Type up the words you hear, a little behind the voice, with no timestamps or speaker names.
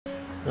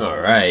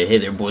Alright, hey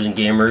there boys and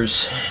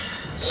gamers.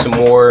 Some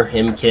more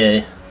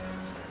MK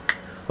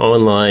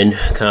Online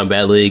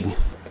Combat League.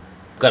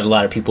 Got a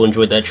lot of people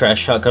enjoyed that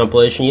trash talk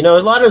compilation. You know, a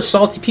lot of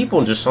salty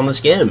people just on this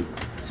game.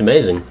 It's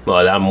amazing.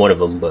 Well, I'm one of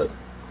them, but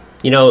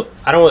you know,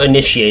 I don't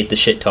initiate the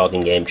shit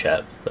talking game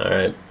chat.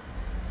 Alright.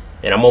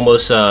 And I'm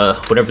almost,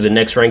 whatever the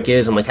next rank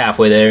is, I'm like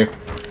halfway there.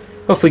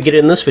 Hopefully get it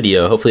in this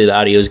video. Hopefully the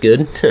audio is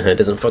good. It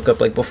doesn't fuck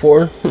up like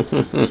before.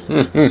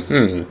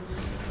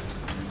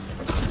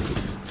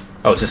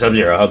 Oh, it's a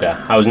Sub-Zero. Okay.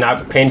 I was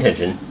not paying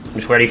attention. I'm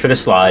just ready for the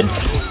slide.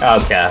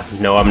 Okay.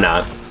 No, I'm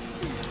not.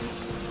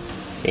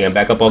 You gonna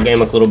back up all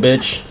game like a little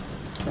bitch?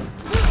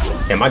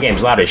 Yeah, my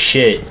game's loud as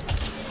shit.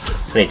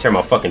 I need to turn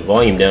my fucking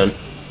volume down.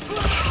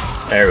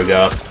 There we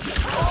go.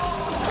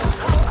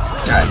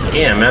 God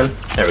damn, man.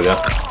 There we go.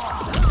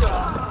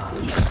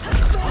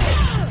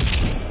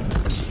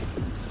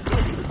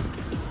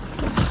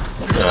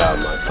 Oh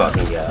my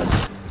fucking god.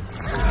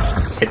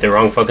 Hit the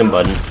wrong fucking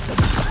button.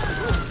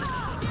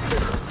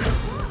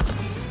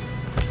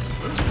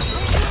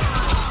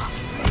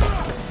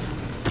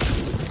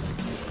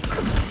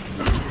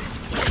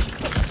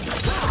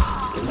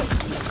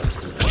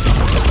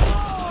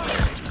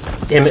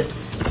 Damn it.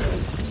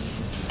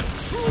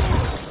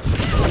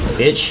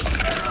 Bitch.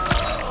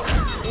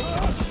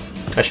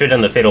 I should have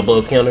done the fatal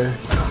blow counter.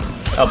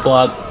 Up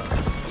block.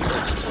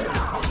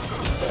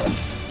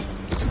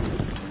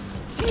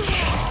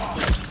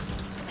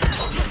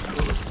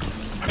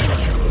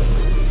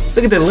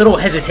 Look at the little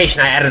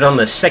hesitation I added on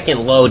the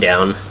second low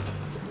down.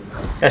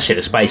 That shit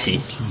is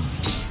spicy.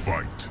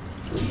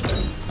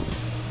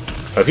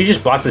 Oh, if you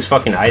just block this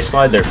fucking ice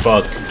slide, they're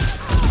fucked.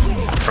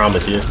 I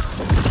promise you.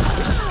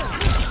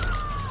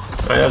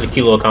 Alright, that was a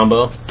cute little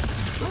combo.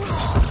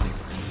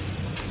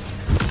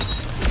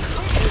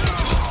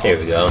 There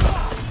we go.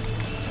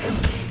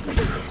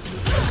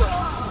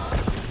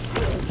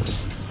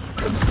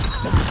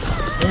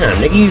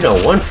 Damn, nigga, you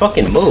know one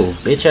fucking move,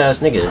 bitch ass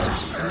nigga.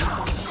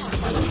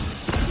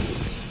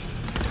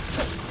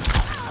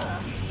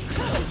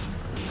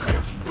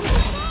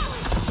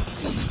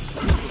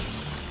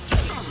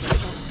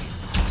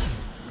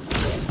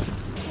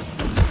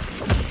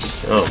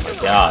 Oh my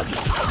god.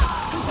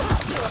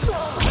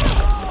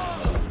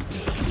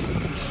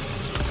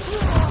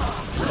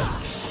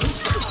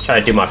 Try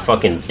to do my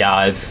fucking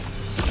dive.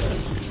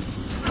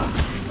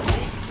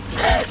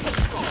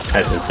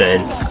 That's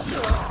insane.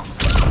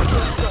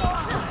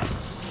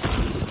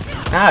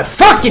 Ah,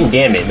 fucking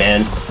damn it,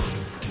 man.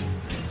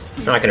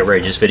 I'm not gonna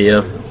rage this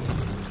video.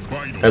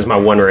 That's my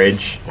one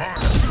rage.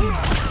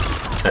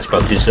 I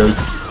spoke too soon.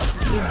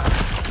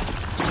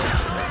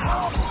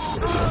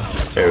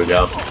 There we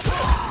go.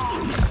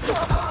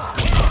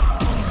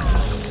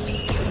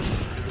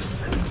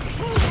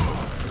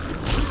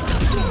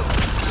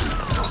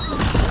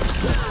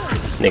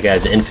 Nigga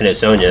has infinite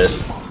Sonya.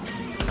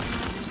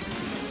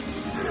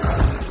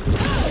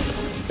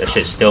 That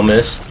shit still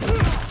missed.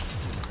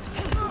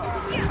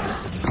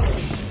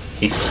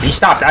 He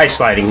stopped ice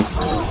sliding. I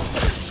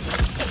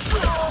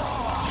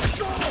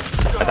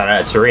thought I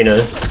had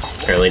Serena.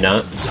 Apparently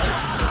not.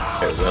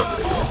 There we go.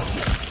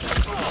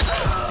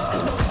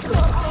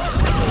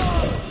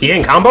 He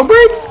didn't combo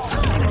break?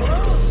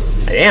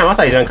 Damn, I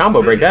thought he was gonna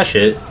combo break that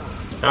shit.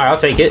 Alright, I'll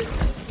take it.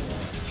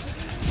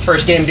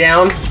 First game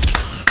down.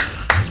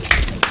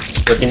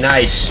 Looking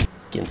nice.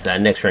 Get into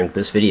that next rank of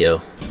this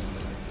video.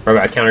 Remember,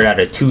 I countered out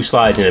of 2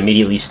 slides and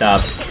immediately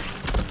stopped.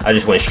 I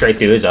just went straight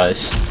through his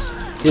eyes.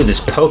 Dude, this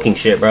poking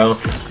shit, bro.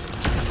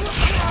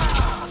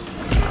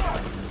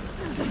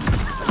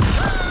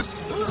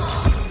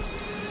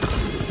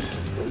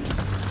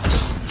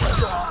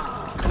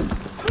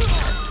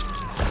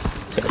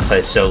 Gotta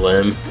play so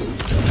limb.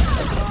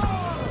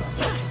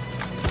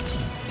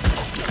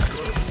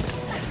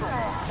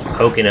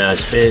 Poking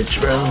ass bitch,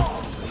 bro.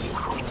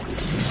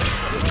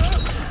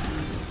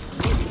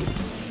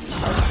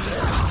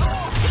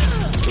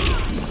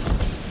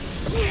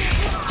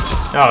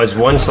 Oh, it's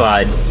one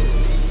slide.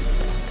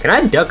 Can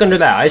I duck under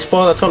that ice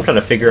ball? That's what I'm trying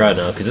to figure out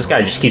now, because this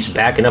guy just keeps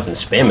backing up and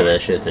spamming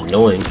that shit. It's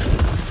annoying.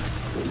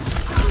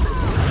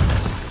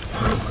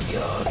 Oh my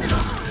god.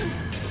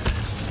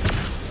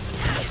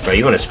 Bro,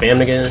 you want to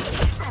spam again?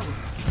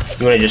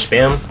 You want to just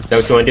spam? Is that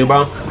what you want to do,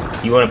 bro?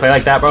 You want to play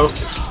like that, bro?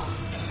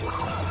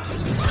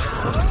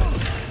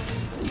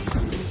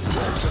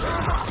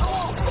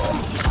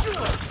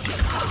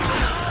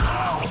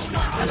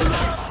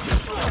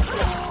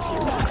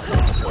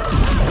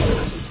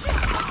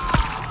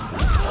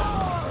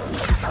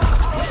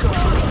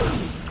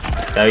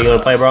 Is that how you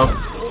gonna play, bro?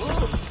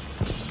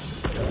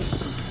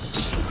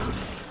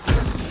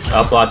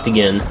 Up blocked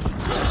again.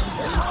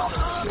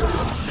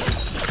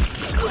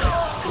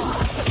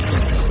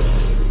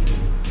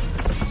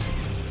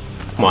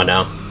 Come on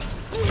now.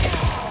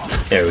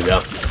 There we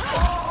go.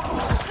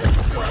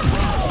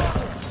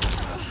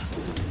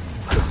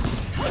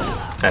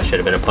 That should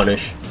have been a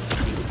punish.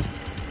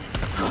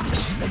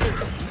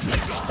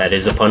 That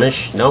is a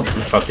punish. Nope,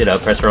 fucked it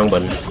up. Press the wrong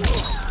button.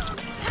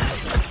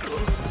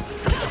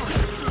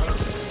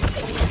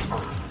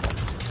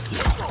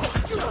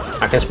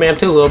 I can spam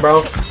too, little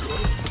bro.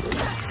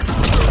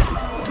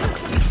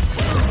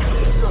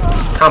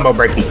 Combo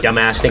break me,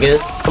 dumbass nigga.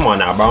 Come on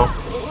now, bro.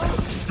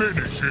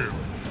 Finish him.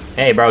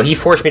 Hey, bro, he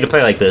forced me to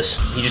play like this.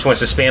 He just wants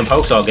to spam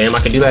pokes all game. I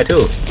can do that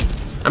too.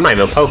 I'm not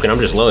even poking, I'm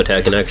just low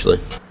attacking, actually.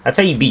 That's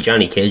how you beat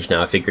Johnny Cage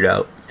now, I figured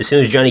out. As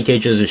soon as Johnny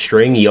Cage does a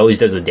string, he always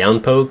does a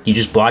down poke. You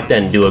just block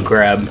that and do a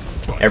grab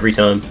every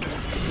time.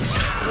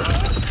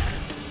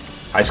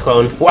 Ice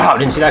clone. Wow,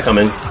 didn't see that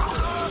coming.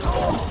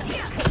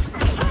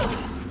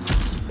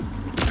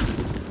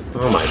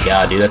 Oh my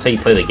god, dude, that's how you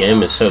play the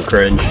game. It's so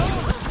cringe.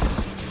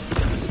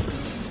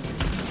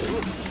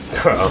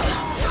 Bro.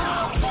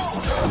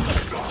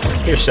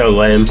 You're so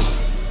lame.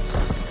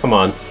 Come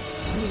on.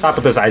 Stop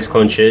with this ice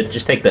clone shit.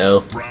 Just take the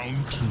L. Round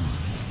 2.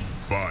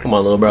 Fight. Come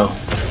on, little bro.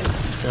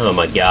 Oh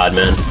my god,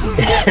 man.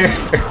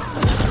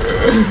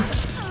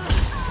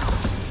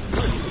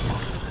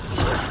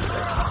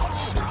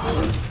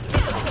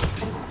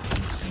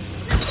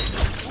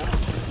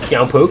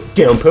 Down poke,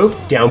 down poke,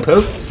 down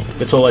poke.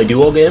 That's all I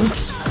do all game.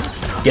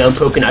 Down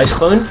poke and ice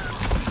clone.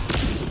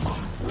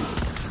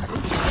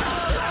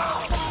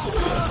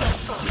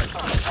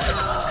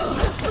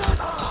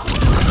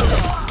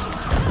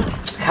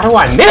 How do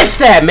I miss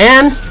that,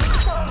 man?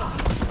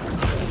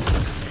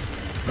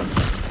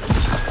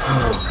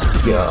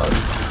 Oh,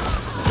 God.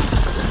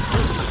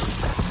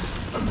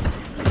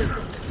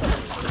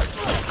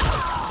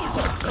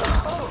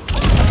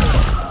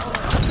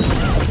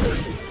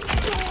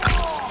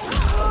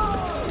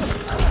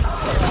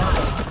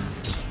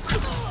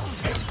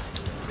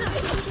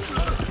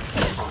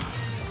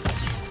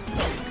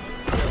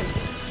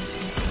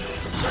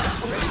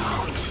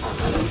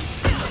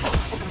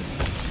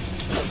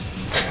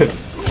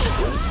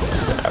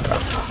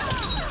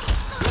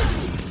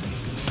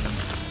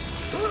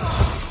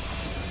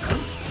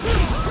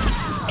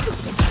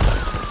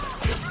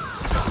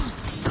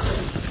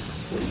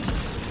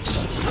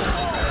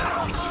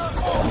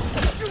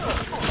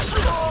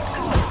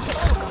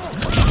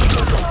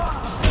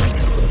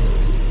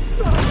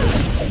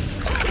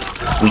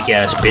 Weak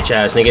ass, bitch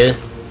ass nigga.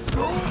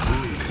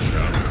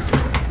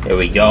 There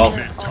we go.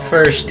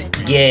 First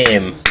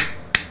game.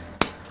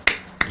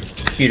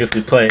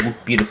 Beautifully played,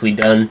 beautifully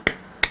done.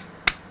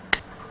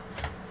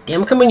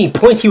 Damn, look how many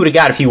points he would have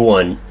got if he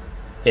won.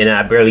 And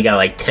I barely got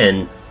like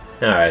 10.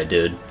 Alright,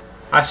 dude.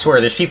 I swear,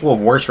 there's people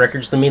with worse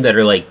records than me that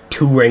are like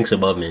 2 ranks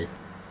above me.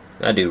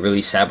 That dude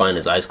really sat behind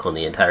his ice clone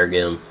the entire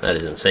game. That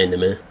is insane to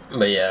me.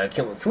 But yeah,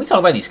 can we talk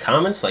about these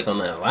comments like on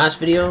that last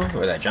video?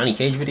 Or that Johnny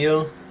Cage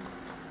video?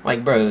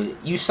 Like, bro,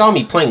 you saw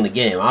me playing the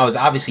game. I was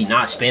obviously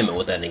not spamming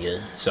with that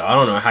nigga. So I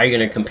don't know how you're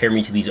gonna compare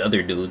me to these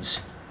other dudes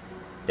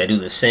that do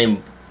the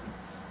same,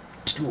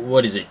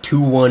 what is it,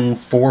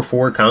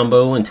 2-1-4-4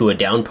 combo into a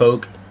down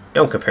poke.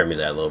 Don't compare me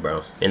to that, little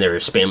bro. And they were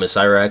spamming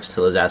Cyrax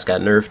till his ass got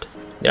nerfed.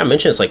 Did I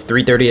mention it's like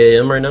 3:30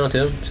 a.m. right now,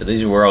 too? So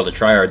these are where all the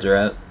tryhards are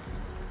at.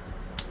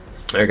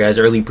 Alright, guys,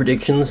 early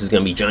predictions is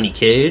gonna be Johnny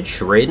Cage,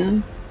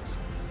 Raiden,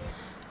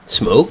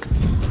 Smoke.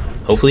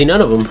 Hopefully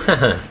none of them.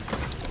 Haha.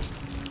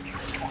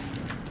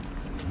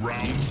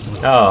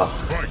 Oh,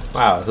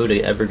 wow, who'd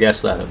ever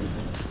guess that?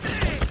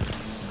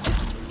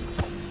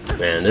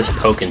 Man, this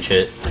poking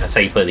shit, that's how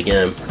you play the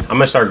game. I'm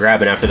gonna start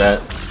grabbing after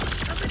that.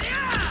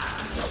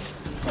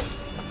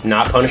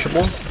 Not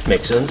punishable?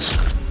 Makes sense.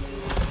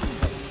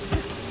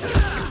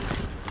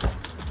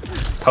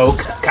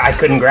 Poke, I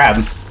couldn't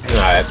grab.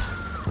 Alright,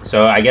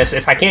 so I guess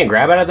if I can't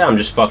grab out of that, I'm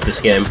just fucked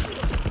this game.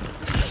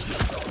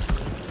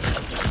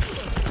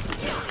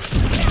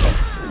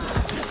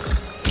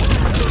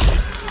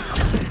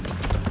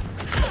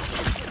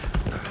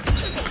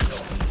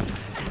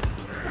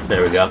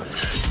 There we go.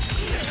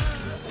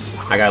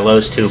 I got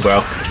lows too, bro.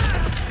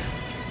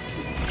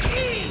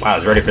 Wow, I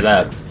was ready for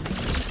that.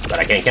 But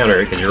I can't counter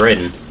it because you're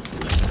Raiden.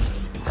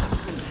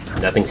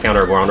 Nothing's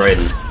counterable on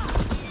Raiden.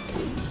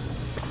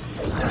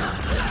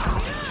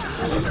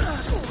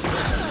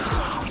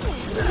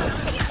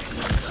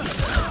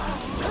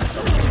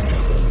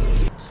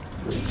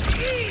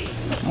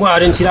 Wow, I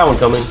didn't see that one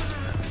coming.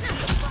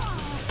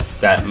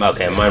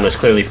 Okay, mine was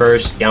clearly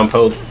first. Down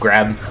poke,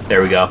 grab.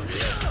 There we go.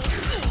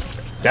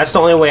 That's the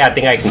only way I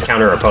think I can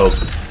counter a poke,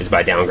 is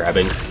by down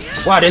grabbing.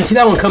 Wow, I didn't see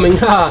that one coming.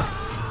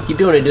 Ha! Keep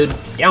doing it, dude.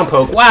 Down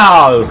poke.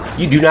 Wow!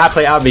 You do not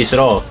play obvious at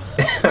all.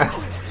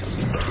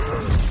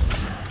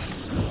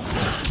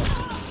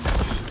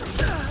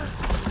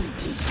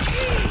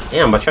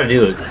 Damn, I tried to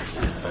do it.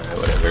 Alright,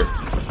 whatever.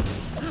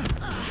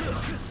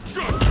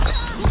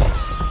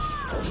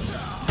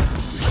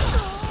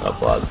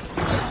 Upload.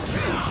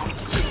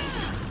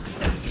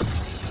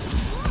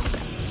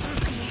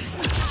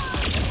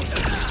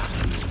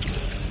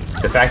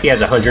 The fact he has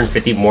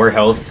 150 more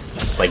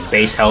health, like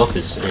base health,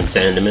 is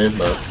insane to me,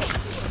 but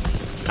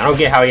I don't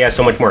get how he has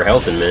so much more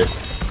health than me.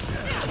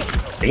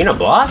 Are you gonna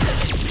block?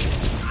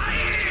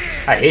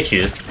 I hit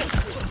you.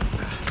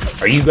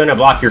 Are you gonna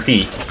block your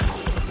feet?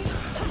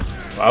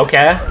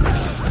 Okay.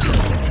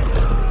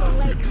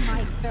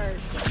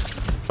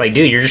 Like,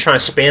 dude, you're just trying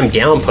to spam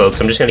down pokes.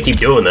 I'm just gonna keep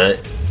doing that.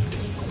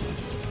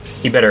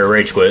 He better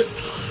rage quit.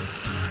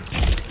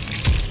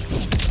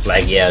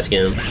 Laggy ass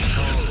game.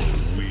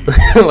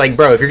 Like,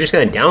 bro, if you're just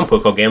gonna down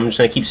poke all game, I'm just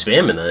gonna keep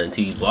spamming that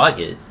until you block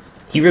it.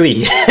 He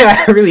really,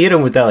 I really hit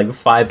him with that like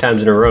 5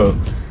 times in a row.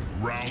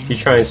 He's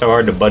trying so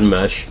hard to button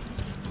mash.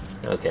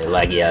 Okay,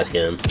 laggy ass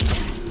game.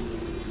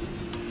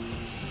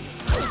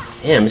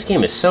 Damn, this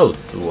game is so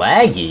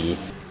laggy.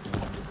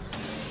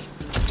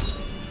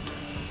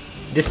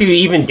 This dude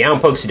even down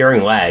pokes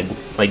during lag.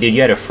 Like, dude,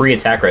 you had a free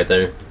attack right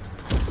there.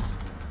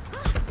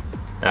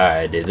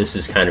 Alright, dude, this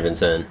is kind of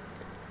insane.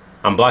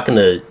 I'm blocking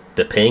the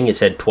ping. It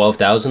said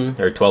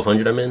 12,000 or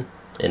 1,200, I'm in,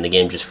 and the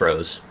game just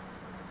froze.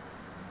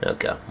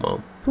 Okay,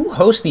 well, who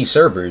hosts these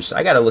servers?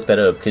 I gotta look that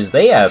up because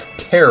they have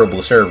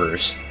terrible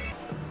servers.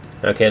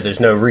 Okay, there's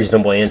no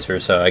reasonable answer,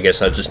 so I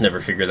guess I'll just never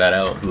figure that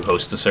out. Who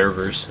hosts the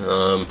servers?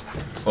 Well,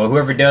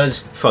 whoever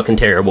does, fucking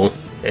terrible.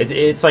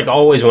 It's like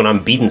always when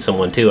I'm beating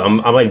someone too. I'm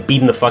like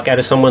beating the fuck out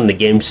of someone, the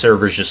game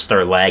servers just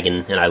start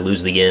lagging and I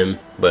lose the game.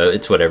 But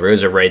it's whatever. It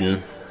was a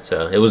rating,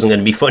 so it wasn't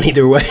gonna be fun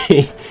either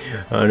way.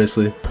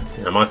 Honestly,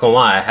 I'm not gonna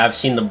lie. I have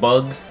seen the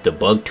bug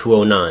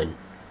 209,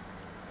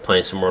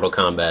 playing some Mortal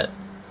Kombat.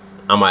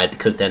 I might have to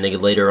cook that nigga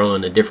later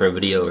on in a different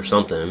video or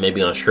something,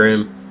 maybe on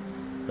stream.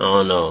 I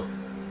don't know.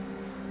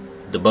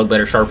 The bug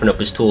better sharpen up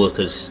his tools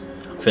because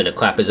I'm finna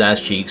clap his ass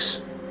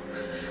cheeks.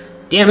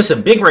 Damn, it's a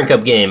big rank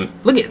up game.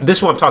 Look at this,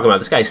 is what I'm talking about.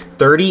 This guy's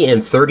 30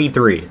 and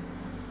 33.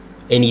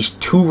 And he's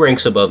 2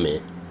 ranks above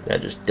me.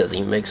 That just doesn't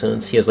even make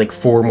sense. He has like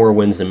 4 more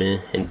wins than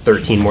me and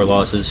 13 more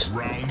losses.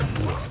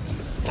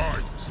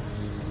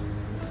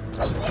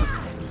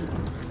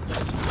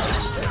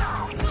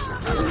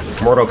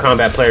 Mortal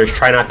Kombat players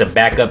try not to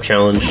back up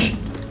challenge.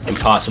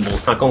 Impossible.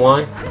 Not gonna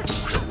lie.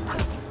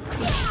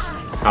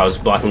 I was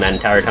blocking that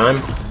entire time.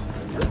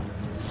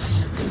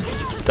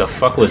 The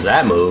fuck was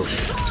that move?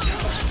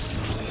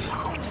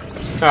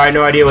 Alright,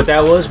 no idea what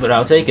that was, but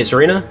I'll take it.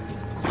 Serena?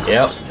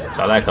 Yep.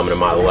 Saw that coming a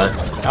mile away.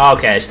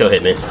 Okay, it still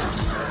hit me.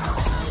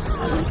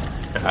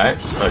 Alright,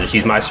 I'll just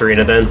use my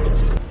Serena then.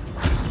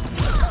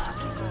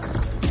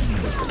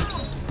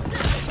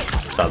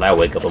 Saw that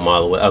wake up a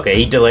mile away. Okay,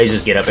 he delays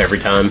his get up every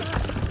time.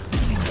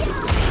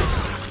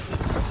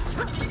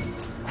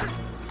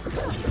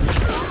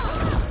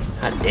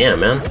 God damn,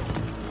 man.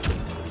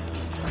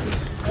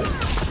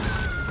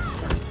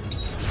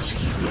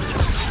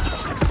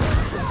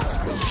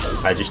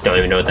 I just don't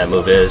even know what that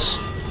move is.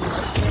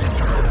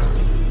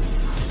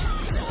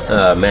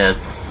 Oh, man.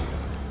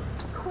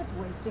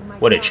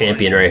 What a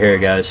champion right here,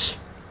 guys.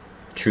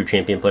 True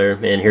champion player.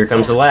 And here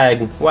comes the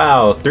lag.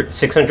 Wow,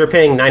 600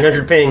 ping,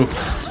 900 ping.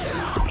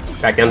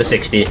 Back down to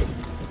 60.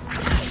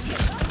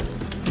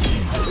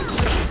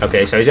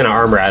 Okay, so he's gonna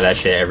armor out of that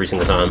shit every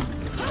single time.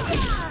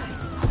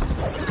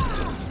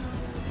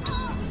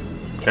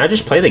 Can I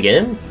just play the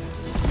game?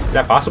 Is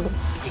that possible?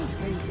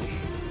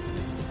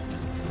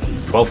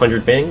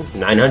 1200 ping?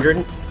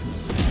 900?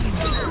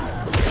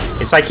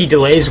 It's like he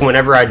delays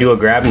whenever I do a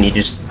grab and he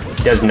just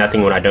does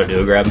nothing when I don't do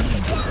a grab.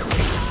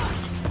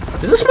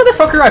 Does this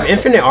motherfucker have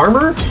infinite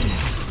armor?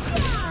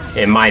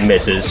 And mine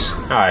misses.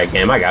 Alright,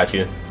 game, I got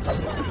you.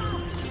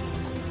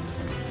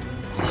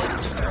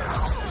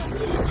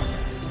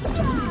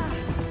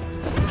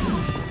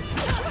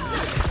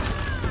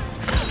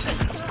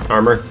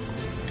 Armor.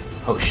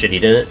 Oh shit, he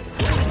didn't.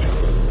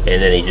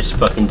 And then he just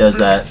fucking does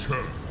that.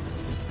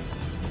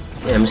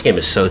 Damn, this game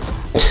is so...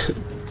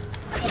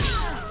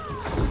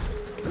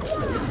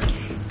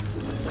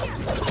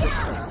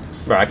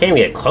 Bro, I can't even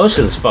get close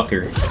to this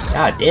fucker.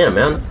 God damn,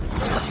 man.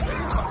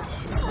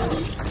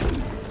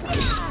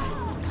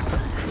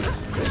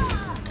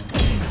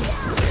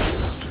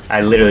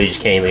 I literally just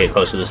can't even get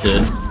close to this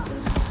dude.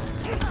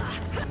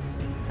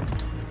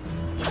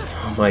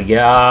 Oh my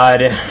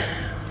god.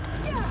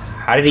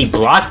 How did he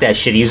block that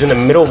shit? He was in the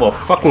middle of a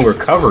fucking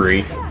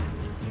recovery.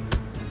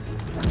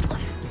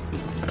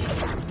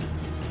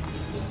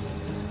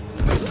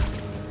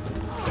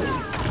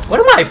 What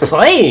am I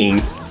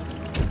playing?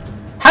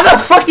 How the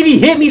fuck did he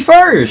hit me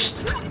first?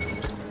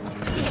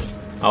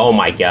 Oh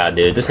my god,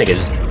 dude. This nigga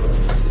just...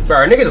 Bro,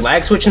 are niggas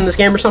lag switching this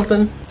game or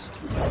something?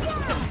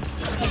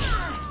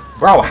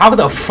 Bro, how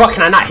the fuck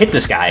can I not hit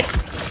this guy?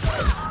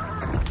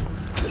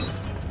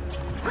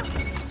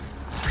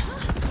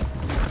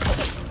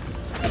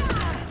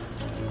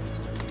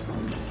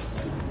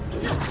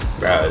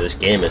 Bro, this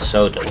game is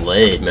so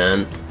delayed,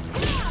 man.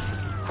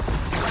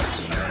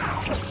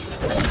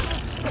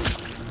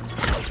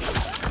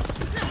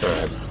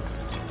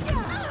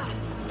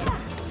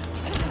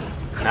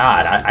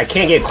 God, I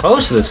can't get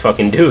close to this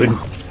fucking dude.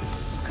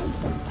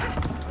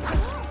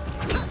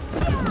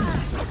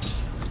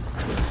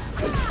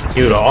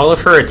 Dude, all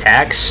of her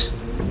attacks...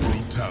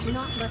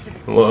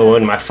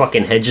 When my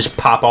fucking head just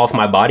pop off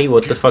my body,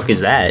 what the fuck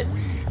is that?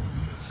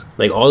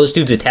 Like, all this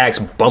dude's attacks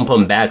bump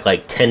him back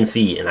like 10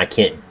 feet, and I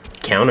can't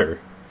counter.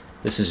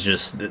 This is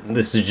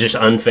just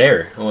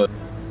unfair.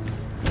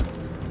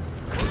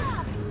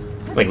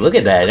 Like, look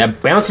at that.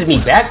 That bounces me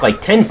back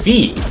like 10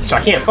 feet, so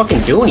I can't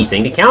fucking do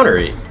anything to counter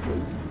it.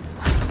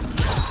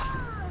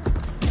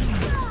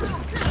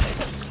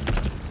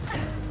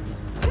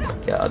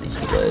 God, these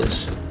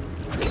delays.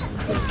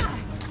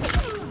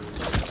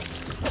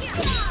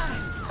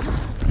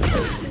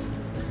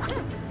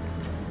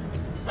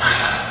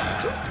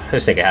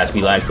 This nigga has to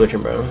be lag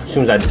twitching, bro. As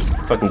soon as I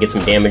fucking get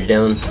some damage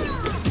down,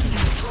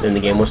 then the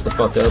game wants to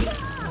fuck up.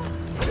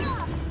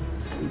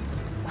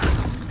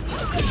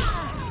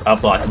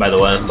 Up blocked, by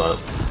the way, but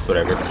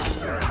whatever.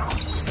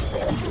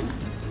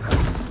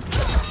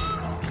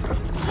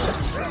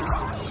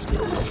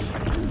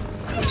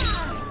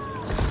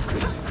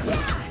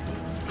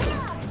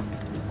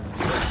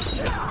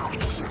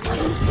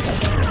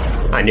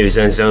 I knew he was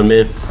in zone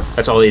mid.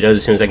 That's all he does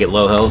as soon as I get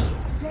low health.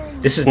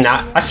 This is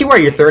not... I see why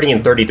you're 30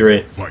 and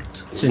 33.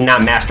 This is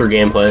not master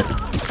gameplay.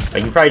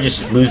 Like, you probably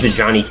just lose to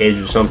Johnny Cage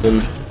or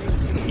something.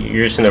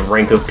 You're just in the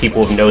rank of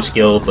people with no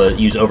skill, but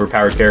use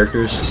overpowered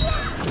characters.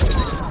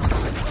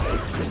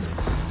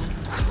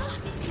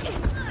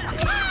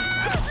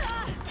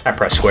 I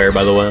pressed square,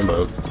 by the way,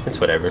 but it's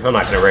whatever. I'm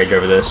not gonna rage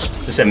over this.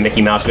 This is a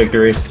Mickey Mouse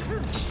victory.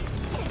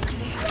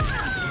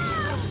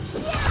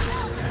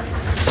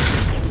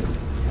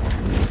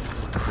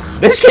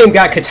 This game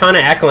got Katana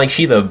acting like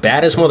she the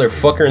baddest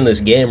motherfucker in this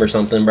game or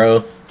something,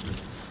 bro.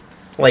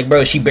 Like,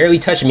 bro, she barely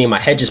touching me and my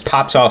head just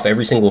pops off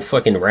every single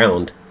fucking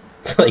round.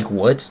 Like,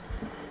 what?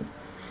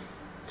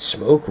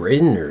 Smoke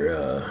Raiden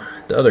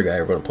or the other guy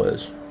everyone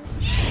plays?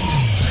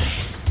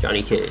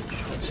 Johnny Cage.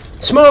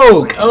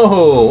 Smoke!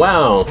 Oh,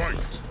 wow.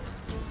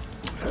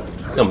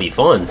 It's gonna be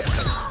fun.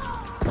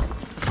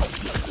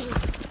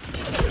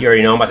 You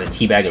already know I'm about to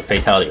teabag and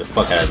fatality the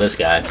fuck out of this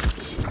guy.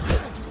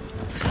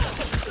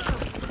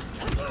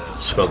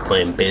 Smoke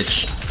playing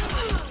bitch.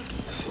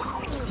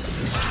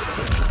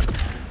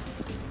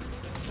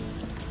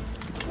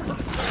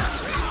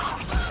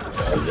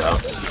 There we go.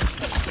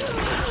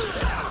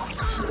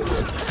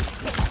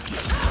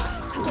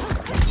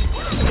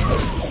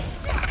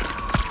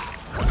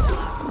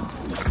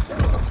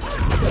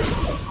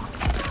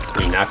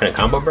 Are you not gonna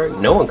combo break?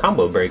 No one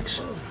combo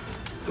breaks.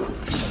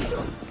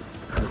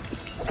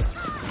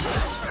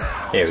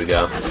 There we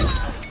go.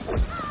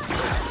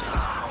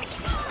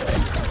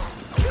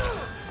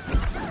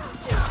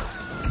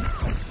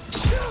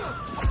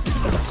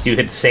 So you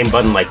hit the same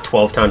button like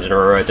 12 times in a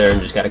row right there and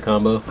just got a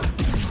combo.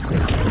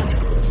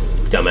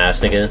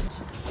 Dumbass nigga.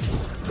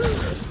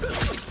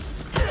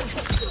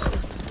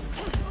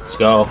 Let's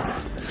go.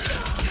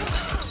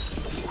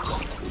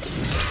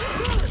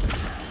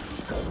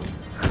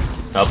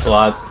 Up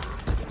block.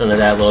 None of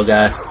that, little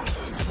guy.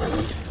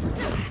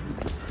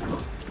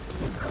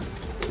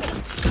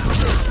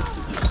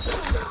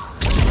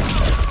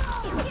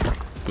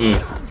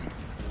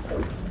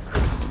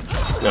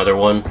 Another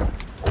one.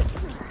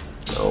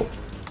 Oh.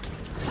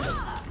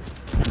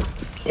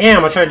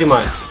 Damn, I tried to do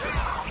my...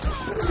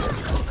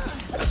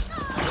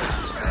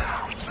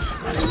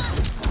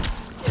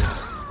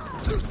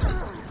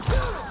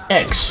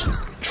 X.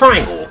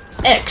 Triangle.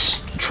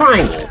 X.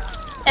 Triangle.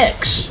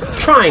 X.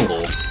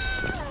 Triangle.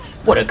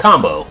 What a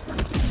combo.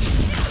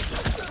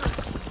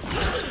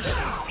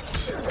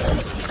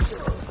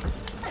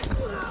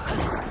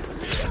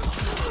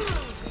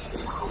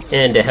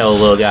 And to hell,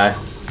 little guy.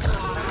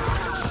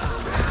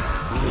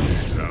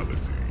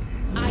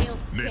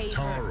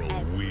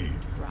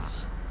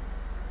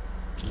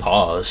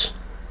 Pause.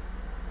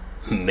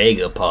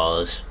 Mega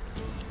pause.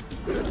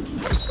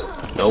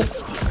 Nope.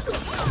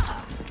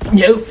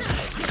 Nope.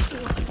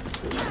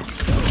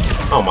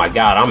 Oh my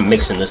god, I'm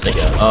mixing this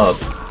nigga up.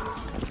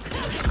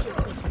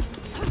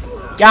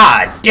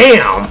 God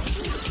damn!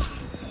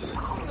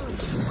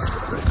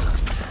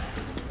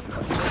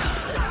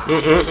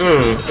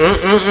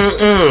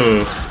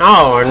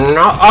 Oh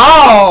no!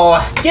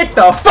 Oh! Get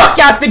the fuck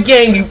out the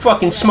game, you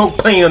fucking smoke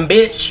playing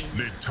bitch!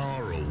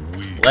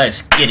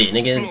 Let's get it,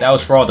 nigga. That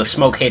was for all the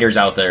smoke haters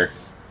out there.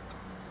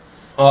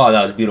 Oh,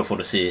 that was beautiful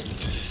to see.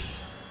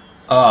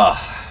 Oh.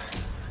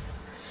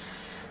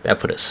 That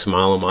put a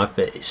smile on my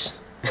face.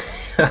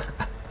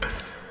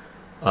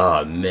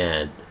 Oh,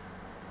 man.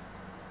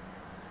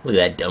 Look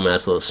at that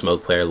dumbass little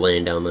smoke player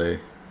laying down there.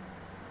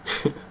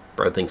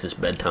 Bro thinks it's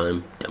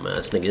bedtime.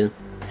 Dumbass nigga.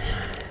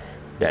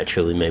 That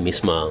truly made me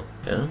smile.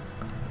 Yeah.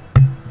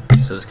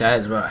 So this guy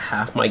has about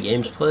half my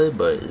games played,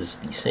 but is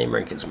the same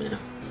rank as me.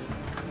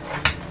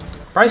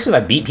 Probably because I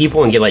beat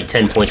people and get like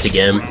 10 points a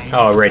game.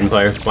 Oh, Raiden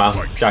player.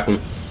 Wow,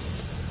 shocking.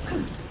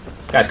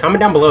 Guys,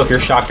 comment down below if you're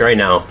shocked right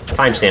now.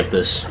 Timestamp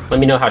this. Let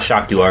me know how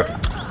shocked you are.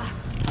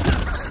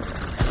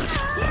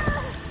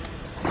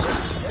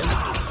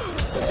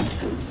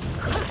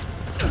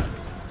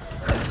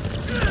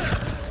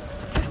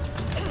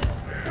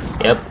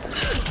 Yep.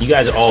 You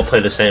guys all play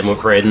the same with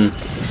Raiden.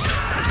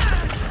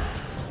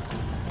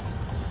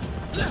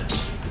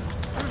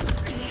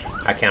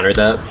 I countered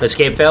that.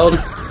 Escape failed.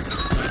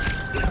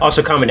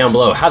 Also comment down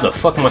below, how the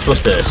fuck am I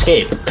supposed to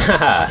escape?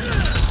 Haha.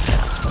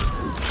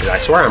 I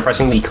swear I'm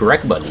pressing the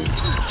correct button.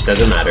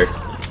 Doesn't matter.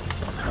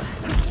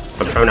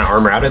 I'm throwing that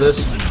armor out of this.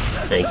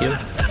 Thank you.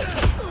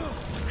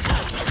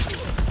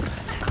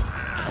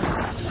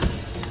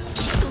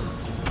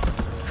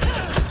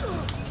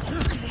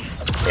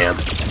 Damn.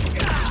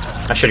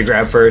 I should have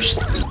grabbed first.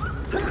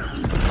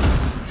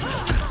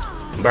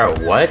 Bro,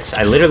 what?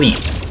 I literally...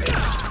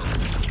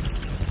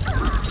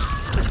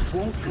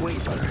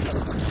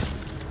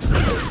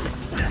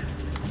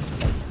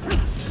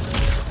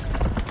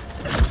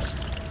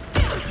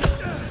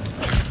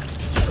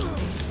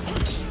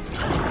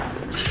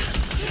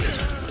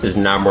 This is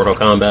not Mortal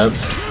Kombat.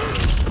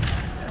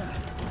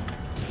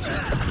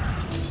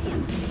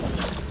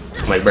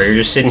 Like, bro, you're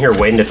just sitting here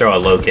waiting to throw a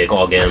low kick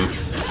all game.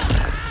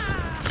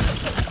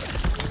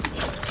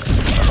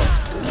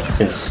 It's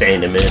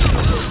insane to me.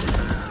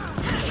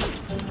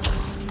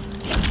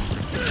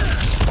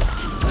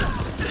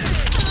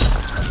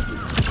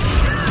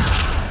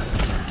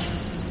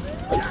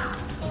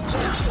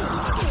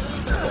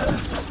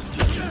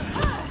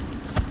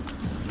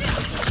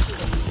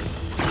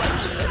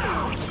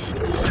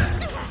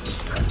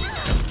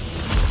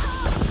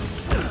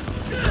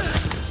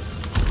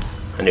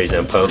 I knew he was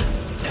gonna poke.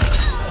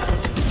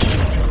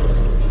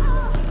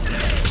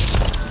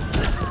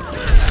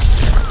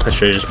 I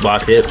should have just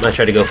blocked it. I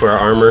tried to go for our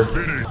armor.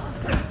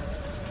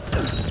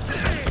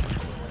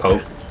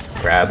 Poke.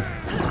 Grab.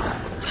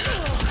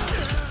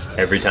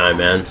 Every time,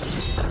 man.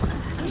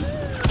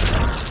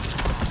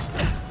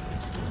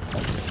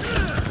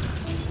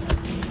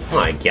 Oh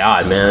my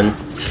god, man.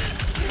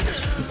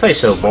 You play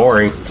so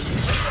boring.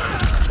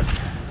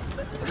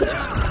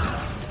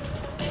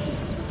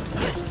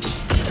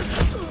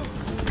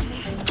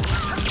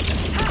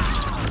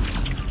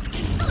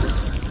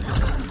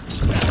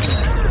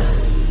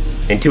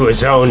 Into a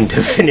zone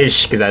to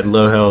finish because I had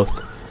low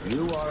health.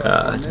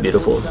 It's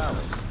beautiful.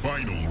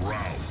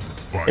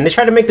 And they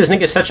try to make this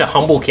nigga such a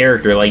humble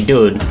character. Like,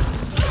 dude,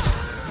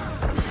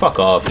 fuck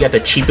off. You got the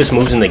cheapest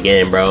moves in the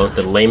game, bro.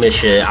 The lamest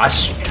shit.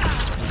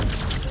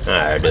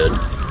 Alright, dude.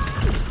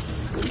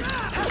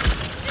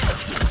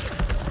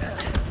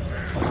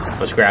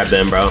 Let's grab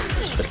them, bro.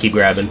 Let's keep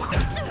grabbing.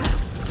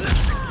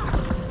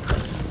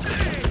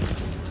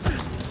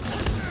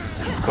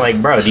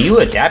 Like, bro, do you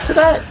adapt to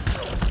that?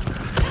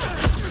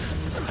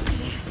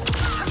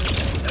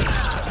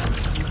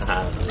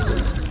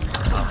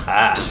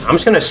 I'm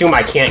just gonna assume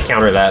I can't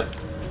counter that.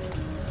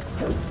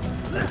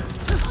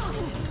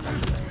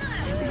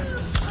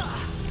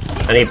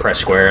 I need to press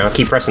square. I'll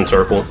keep pressing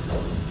circle.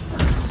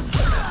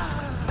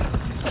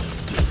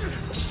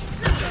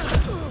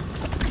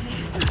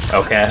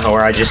 Okay,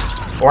 or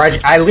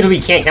I literally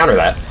can't counter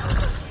that.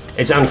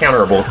 It's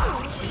uncounterable.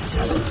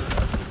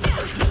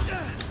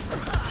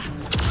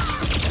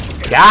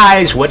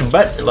 Guys, what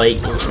but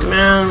like,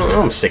 man,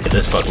 I'm sick of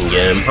this fucking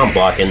game. I'm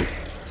blocking.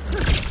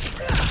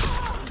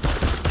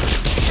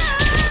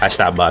 I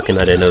stopped blocking.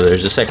 I didn't know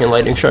there's a second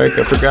lightning strike.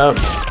 I forgot.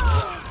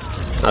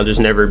 I'll just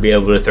never be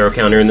able to throw a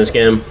counter in this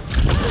game.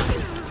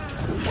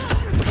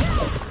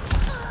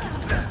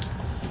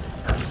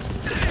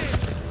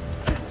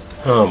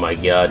 Oh my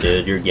god,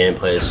 dude. Your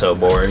gameplay is so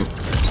boring.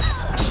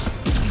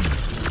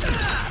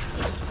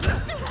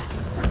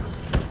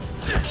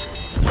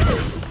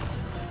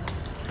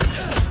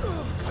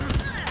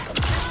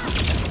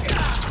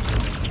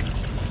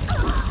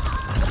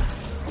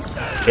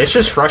 It's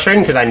just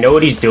frustrating because I know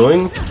what he's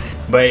doing,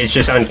 but it's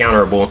just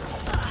uncounterable.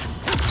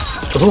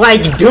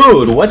 Like,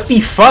 dude, what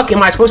the fuck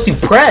am I supposed to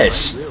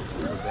press?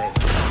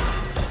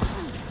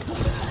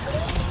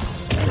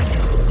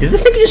 Did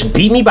this nigga just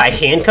beat me by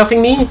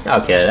handcuffing me?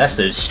 Okay, that's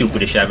the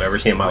stupidest shit I've ever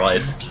seen in my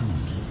life.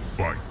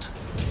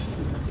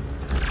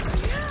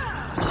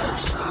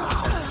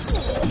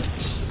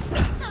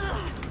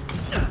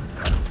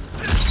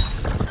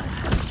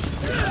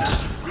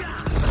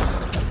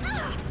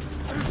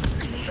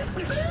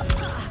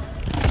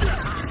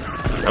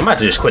 I'm about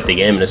to just quit the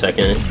game in a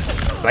second.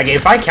 Like,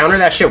 if I counter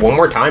that shit one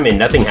more time and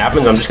nothing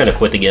happens, I'm just gonna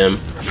quit the game.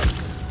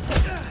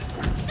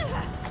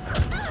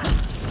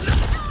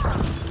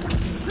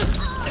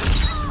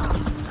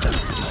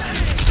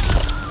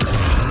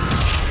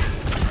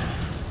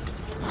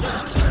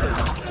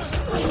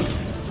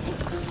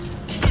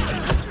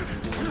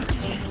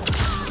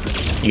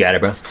 You got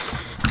it, bro.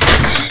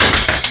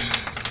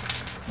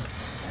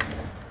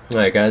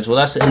 Alright, guys. Well,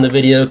 that's the end of the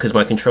video because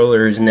my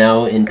controller is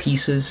now in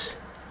pieces.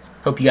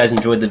 Hope you guys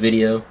enjoyed the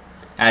video.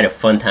 I had a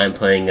fun time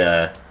playing,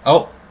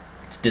 oh,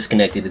 it's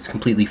disconnected. It's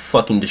completely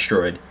fucking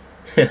destroyed.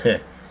 Hope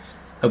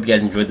you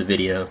guys enjoyed the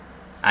video.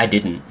 I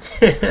didn't.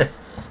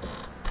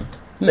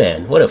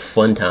 Man, what a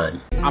fun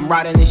time. I'm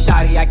riding this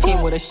shotty, I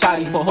came with a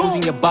shotty. Put holes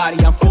in your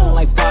body, I'm feeling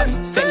like Scotty.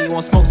 Say you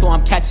want smoke, so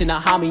I'm catching a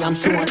homie. I'm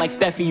shooting like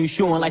Steffi, you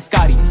shooting like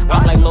Scotty.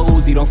 I'm like Lil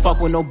Uzi, don't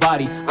fuck with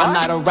nobody. I'm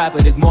not a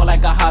rapper, it's more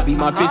like a hobby.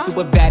 My bitch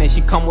super bad and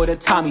she come with a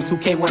Tommy.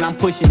 2K when I'm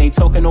pushing, they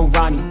talking no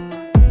Ronnie.